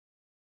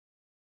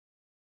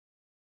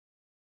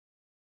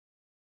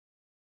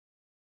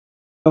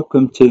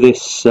Welcome to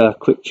this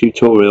quick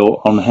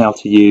tutorial on how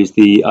to use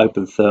the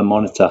Opentherm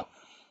monitor.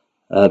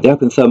 The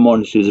Opentherm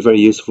monitor is a very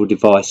useful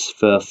device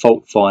for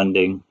fault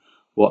finding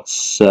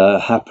what's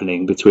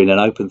happening between an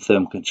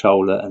Opentherm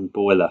controller and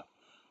boiler.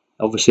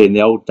 Obviously in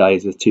the old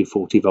days with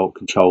 240 volt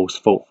controls,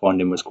 fault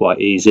finding was quite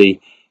easy.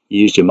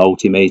 You used your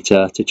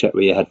multimeter to check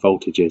where you had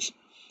voltages.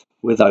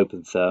 With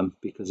Opentherm,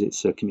 because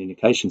it's a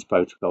communications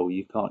protocol,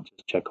 you can't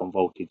just check on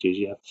voltages,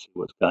 you have to see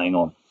what's going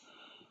on.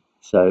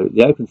 So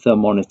the Opentherm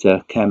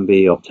monitor can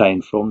be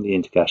obtained from the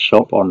Intergas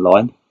shop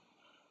online.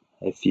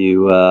 If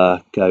you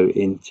go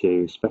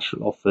into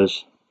special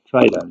offers,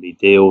 trade only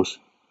deals,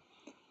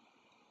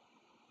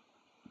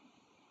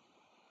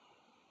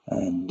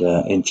 and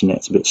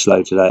internet's a bit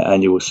slow today,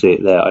 and you will see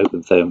it there,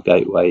 Opentherm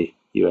Gateway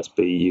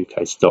USB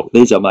UK stock.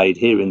 These are made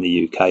here in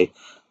the UK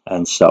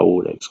and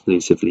sold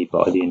exclusively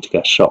by the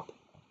Intergas shop.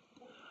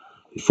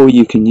 Before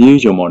you can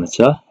use your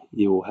monitor,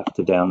 you will have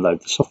to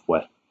download the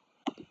software.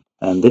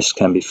 And this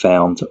can be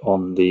found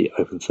on the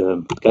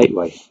Opentherm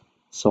Gateway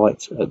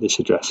site at this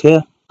address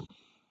here.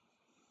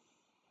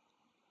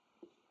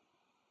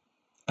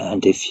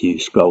 And if you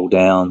scroll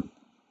down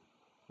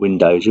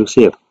Windows, you'll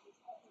see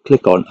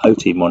click on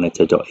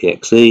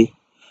otmonitor.exe.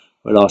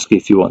 We'll ask you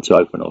if you want to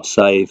open or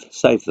save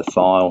the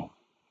file,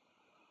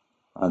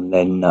 and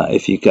then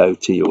if you go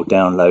to your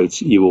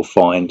downloads, you will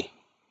find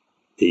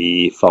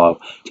the file.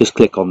 Just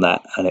click on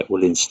that and it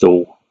will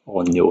install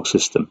on your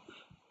system.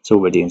 It's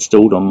already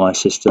installed on my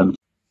system.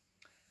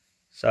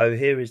 So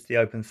here is the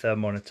Opentherm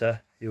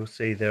monitor. You'll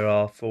see there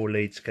are 4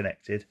 leads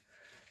connected.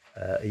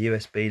 A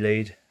USB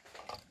lead,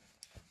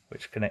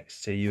 which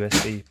connects to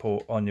USB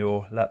port on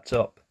your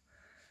laptop.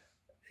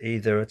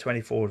 Either a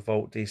 24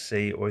 volt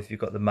DC, or if you've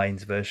got the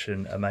mains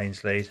version, a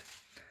mains lead.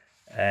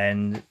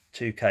 And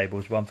 2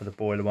 cables, one for the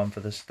boiler, one for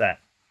the stat.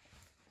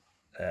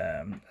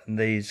 And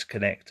these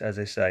connect, as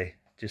I say,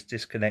 just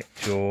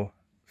disconnect your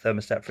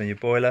thermostat from your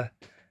boiler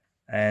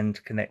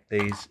and connect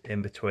these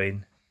in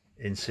between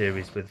in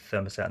series with the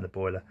thermostat and the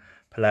boiler.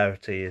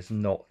 Polarity is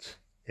not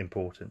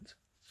important.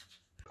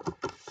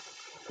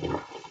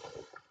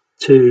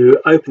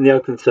 To open the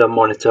Opentherm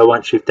monitor,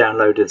 once you've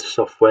downloaded the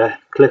software,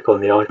 click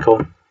on the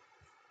icon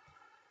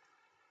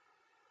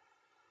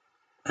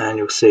and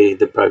you'll see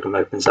the program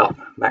opens up.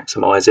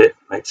 Maximize it,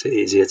 makes it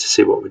easier to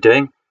see what we're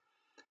doing,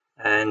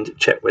 and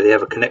check whether you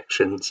have a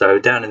connection. So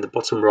down in the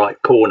bottom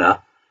right corner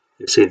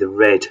you'll see the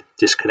red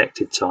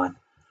disconnected sign.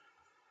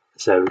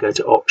 So we go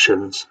to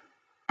options,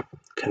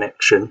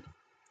 connection,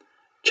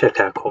 check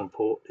our COM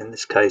port. In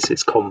this case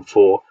it's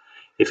COM4.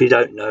 If you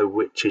don't know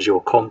which is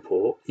your COM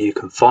port, you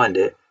can find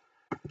it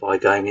by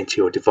going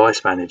into your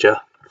device manager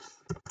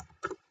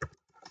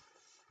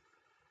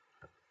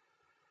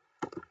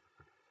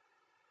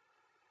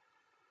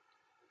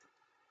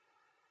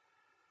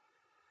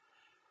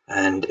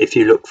and if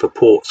you look for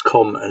ports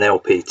COM and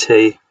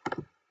LPT,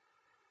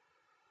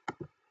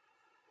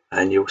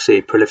 and you'll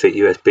see prolific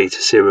USB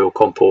to serial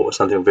COM port or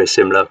something very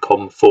similar,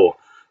 COM4.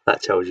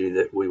 That tells you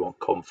that we want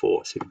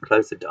COM4, so you can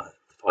close the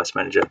device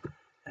manager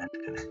and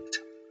connect.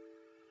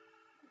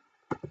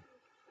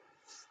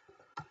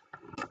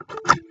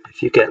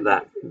 If you get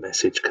that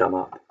message come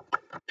up,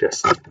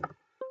 just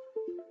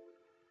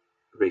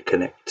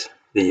reconnect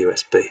the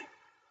USB.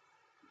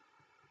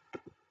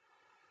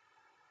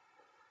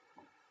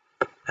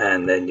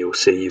 And then you'll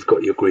see you've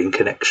got your green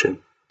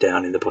connection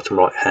down in the bottom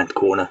right hand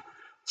corner.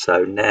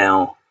 So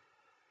now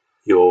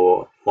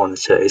your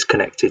monitor is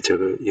connected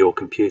to your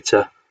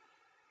computer.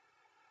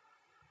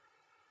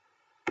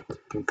 You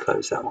can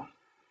close that one.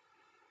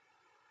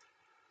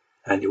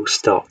 And you'll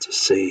start to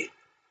see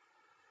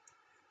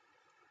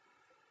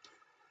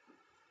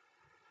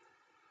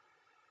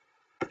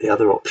the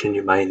other option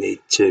you may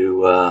need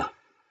to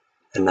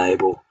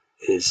enable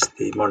is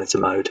the monitor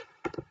mode.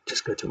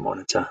 Just go to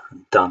monitor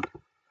and done.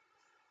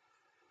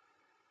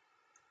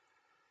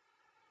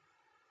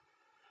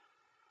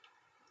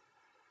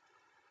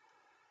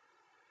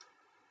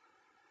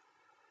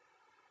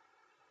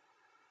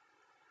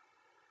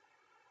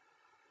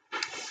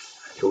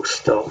 You'll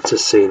start to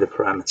see the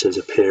parameters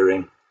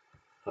appearing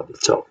up the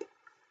top.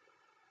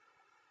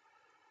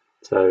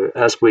 So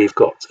as we've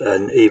got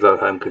an Evo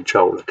home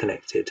controller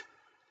connected,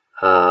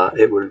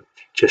 it will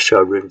just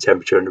show room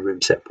temperature and a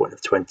room set point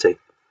of 20.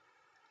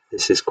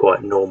 This is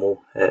quite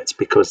normal. It's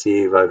because the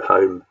Evo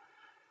home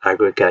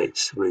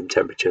aggregates room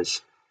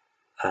temperatures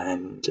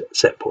and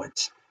set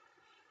points.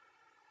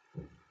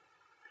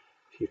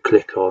 If you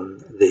click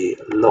on the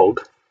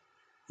log,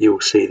 you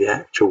will see the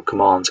actual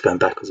commands going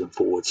backwards and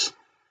forwards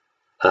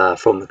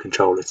from the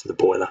controller to the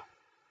boiler,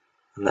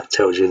 and that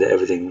tells you that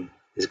everything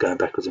is going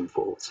backwards and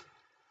forwards.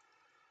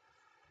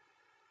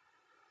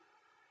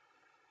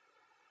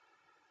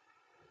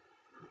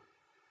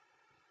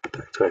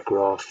 Back to our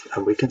graph,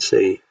 and we can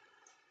see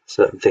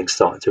certain things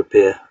starting to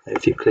appear.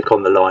 If you click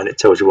on the line, it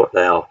tells you what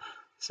they are.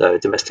 So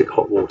domestic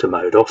hot water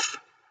mode off,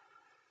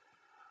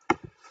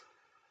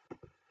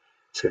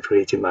 central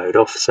heating mode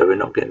off, so we're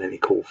not getting any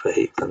call for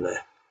heat from the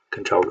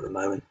controller at the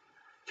moment.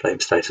 Flame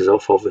status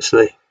off,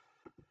 obviously.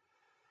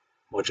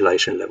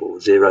 modulation level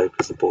 0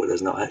 because the boiler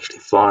is not actually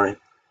firing.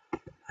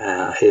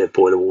 Here,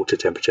 boiler water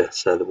temperature,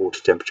 so the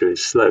water temperature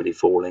is slowly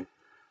falling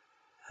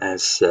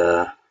as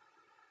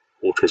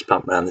water is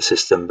pumped around the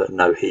system, but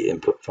no heat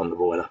input from the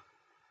boiler.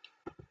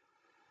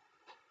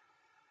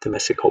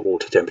 Domestic hot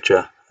water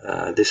temperature,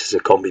 this is a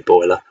combi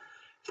boiler.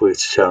 If we were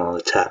to turn on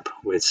the tap,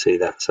 we'd see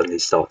that suddenly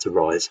start to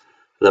rise.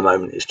 At the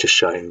moment, it's just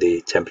showing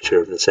the temperature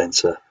of the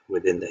sensor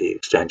within the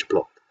heat exchanger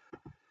block.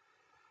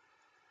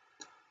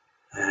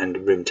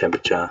 And room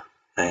temperature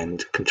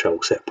and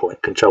control set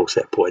point. Control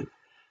set point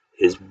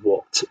is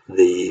what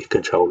the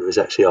controller is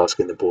actually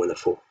asking the boiler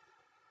for.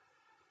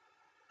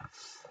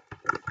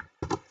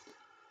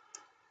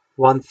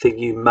 One thing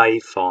you may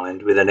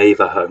find with an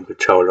Evo Home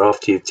controller,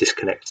 after you've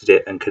disconnected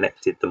it and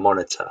connected the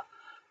monitor,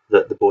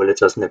 that the boiler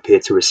doesn't appear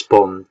to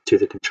respond to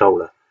the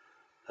controller.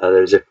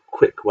 There's a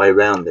quick way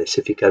around this.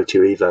 If you go to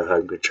your Evo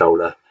Home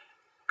controller,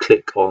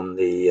 click on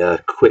the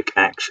quick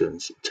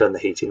actions, turn the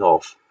heating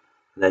off,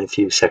 and then a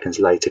few seconds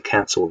later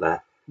cancel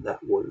that.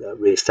 That will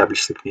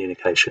re-establish the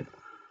communication.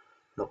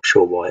 Not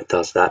sure why it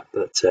does that,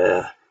 but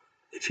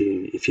if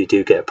you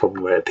do get a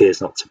problem where it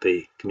appears not to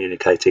be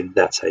communicating,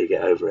 that's how you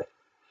get over it.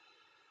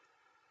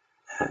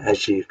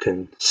 As you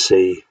can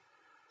see,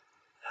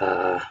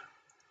 we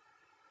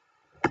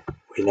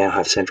now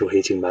have central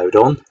heating mode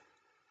on.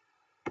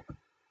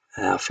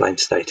 Our flame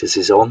status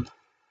is on,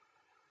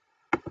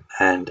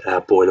 and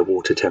our boiler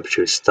water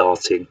temperature is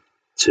starting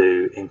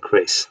to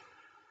increase.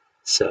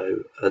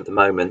 So at the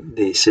moment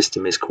the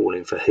system is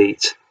calling for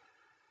heat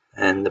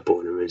and the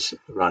boiler is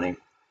running.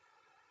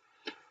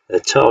 The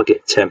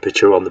target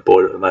temperature on the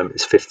boiler at the moment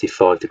is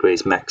 55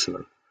 degrees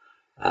maximum.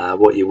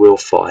 What you will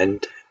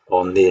find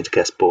on the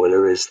intergas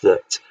boiler is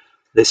that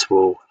this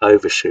will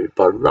overshoot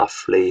by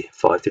roughly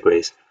 5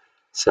 degrees.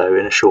 So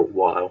in a short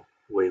while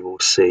we will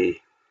see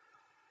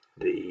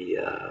the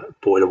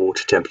boiler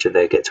water temperature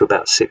there get to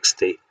about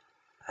 60,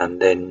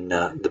 and then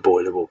the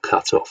boiler will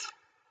cut off.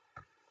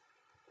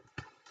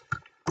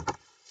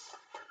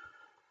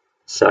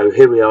 So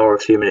here we are a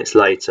few minutes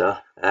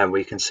later, and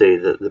we can see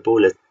that the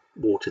boiler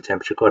water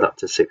temperature got up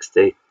to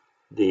 60,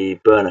 the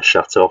burner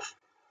shut off,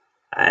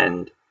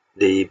 and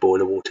the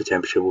boiler water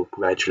temperature will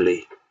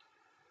gradually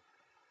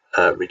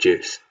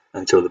reduce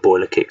until the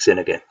boiler kicks in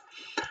again.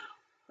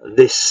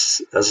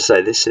 This, as I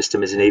say, this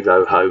system is an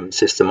Evo Home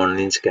system on an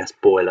intergas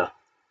boiler,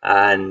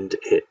 and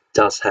it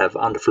does have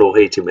underfloor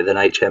heating with an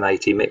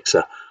HM80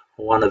 mixer.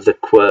 One of the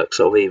quirks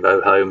of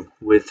Evo Home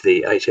with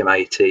the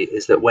HM80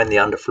 is that when the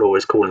underfloor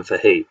is calling for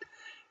heat,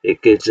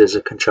 it gives us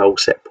a control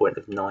set point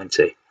of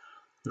 90.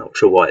 Not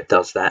sure why it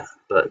does that,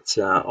 but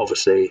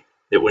obviously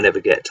it will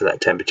never get to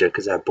that temperature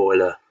because our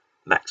boiler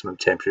maximum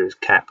temperature is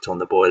capped on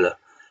the boiler,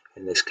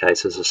 in this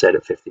case, as I said,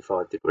 at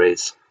 55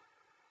 degrees.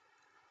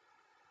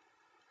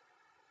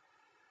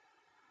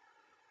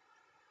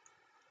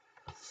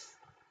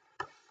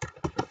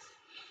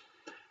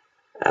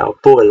 Our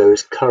boiler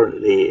is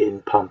currently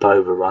in pump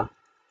overrun,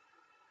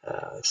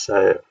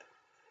 there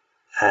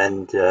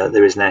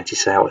is an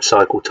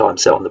anti-cycle time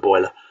set on the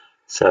boiler,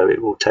 so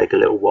it will take a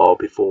little while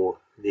before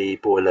the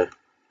boiler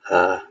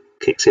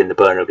kicks in the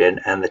burner again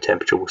and the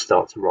temperature will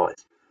start to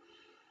rise.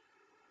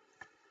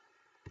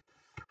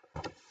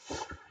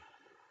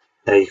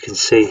 Now you can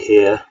see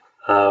here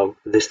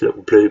this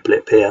little blue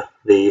blip here,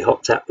 the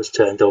hot tap was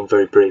turned on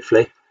very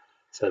briefly,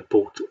 so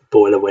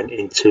boiler went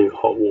into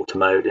hot water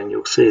mode, and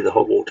you'll see the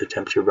hot water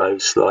temperature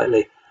rose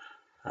slightly.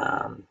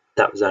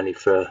 That was only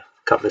for a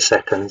couple of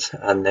seconds,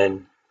 and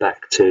then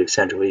back to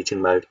central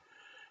heating mode,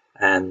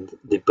 and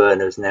the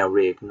burner is now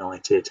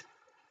reignited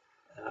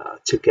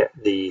to get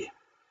the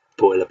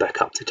boiler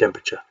back up to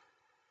temperature.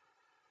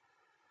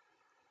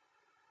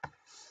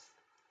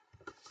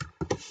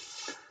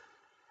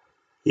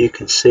 You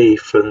can see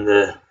from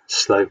the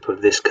slope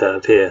of this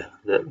curve here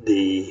that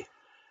the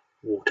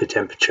water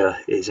temperature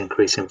is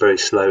increasing very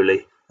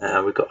slowly.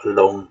 We've got a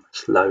long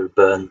slow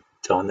burn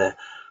time there,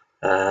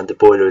 and the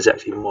boiler is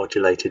actually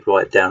modulated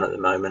right down at the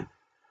moment,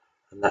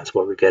 and that's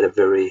why we get a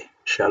very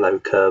shallow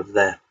curve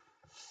there.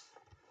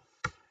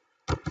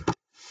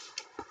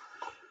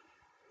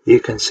 You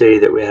can see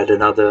that we had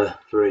another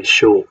very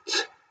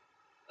short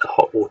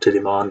hot water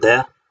demand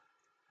there,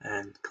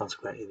 and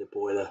consequently the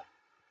boiler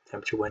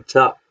temperature went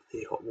up,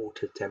 the hot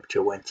water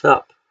temperature went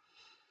up,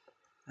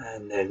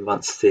 and then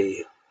once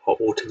the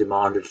hot water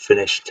demand had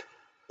finished,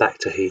 back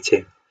to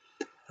heating.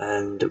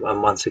 And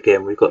once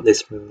again we've got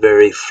this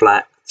very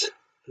flat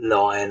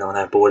line on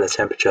our boiler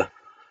temperature.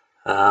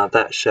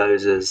 That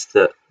shows us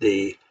that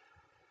the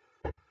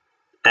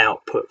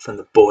output from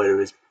the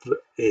boiler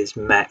is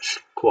matched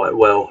quite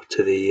well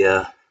to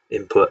the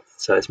input,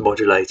 so it's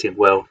modulating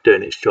well,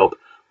 doing its job.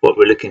 What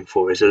we're looking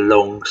for is a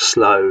long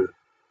slow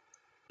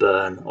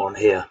burn on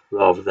here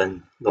rather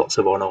than lots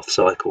of on-off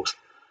cycles.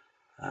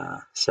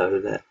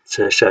 So that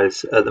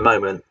shows at the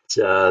moment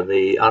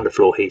the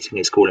underfloor heating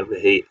is calling for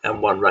heat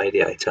and one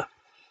radiator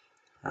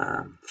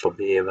from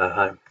the Evo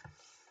Home.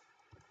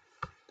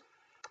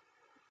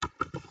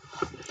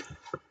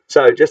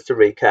 So just to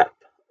recap,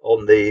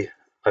 on the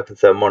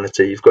Opentherm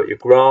monitor you've got your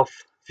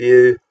graph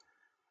view,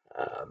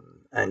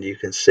 and you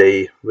can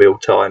see real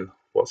time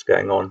what's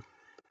going on.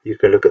 You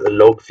can look at the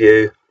log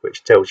view,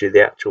 which tells you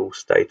the actual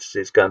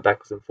statuses going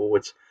backwards and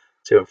forwards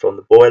to and from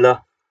the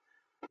boiler.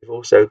 You've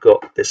also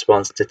got this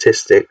one,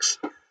 statistics,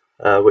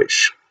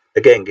 which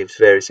again gives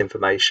various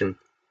information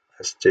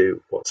as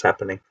to what's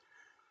happening.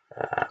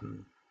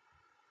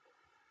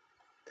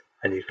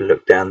 And you can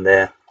look down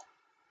there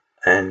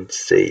and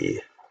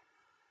see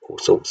all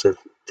sorts of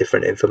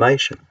different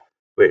information,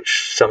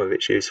 which some of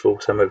it's useful,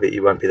 some of it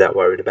you won't be that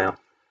worried about.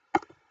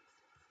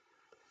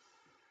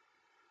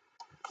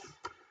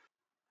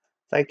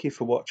 Thank you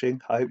for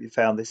watching. I hope you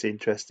found this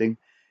interesting.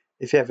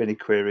 If you have any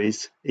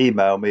queries,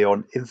 email me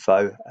on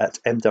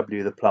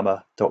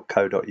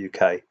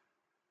info@mwtheplumber.co.uk.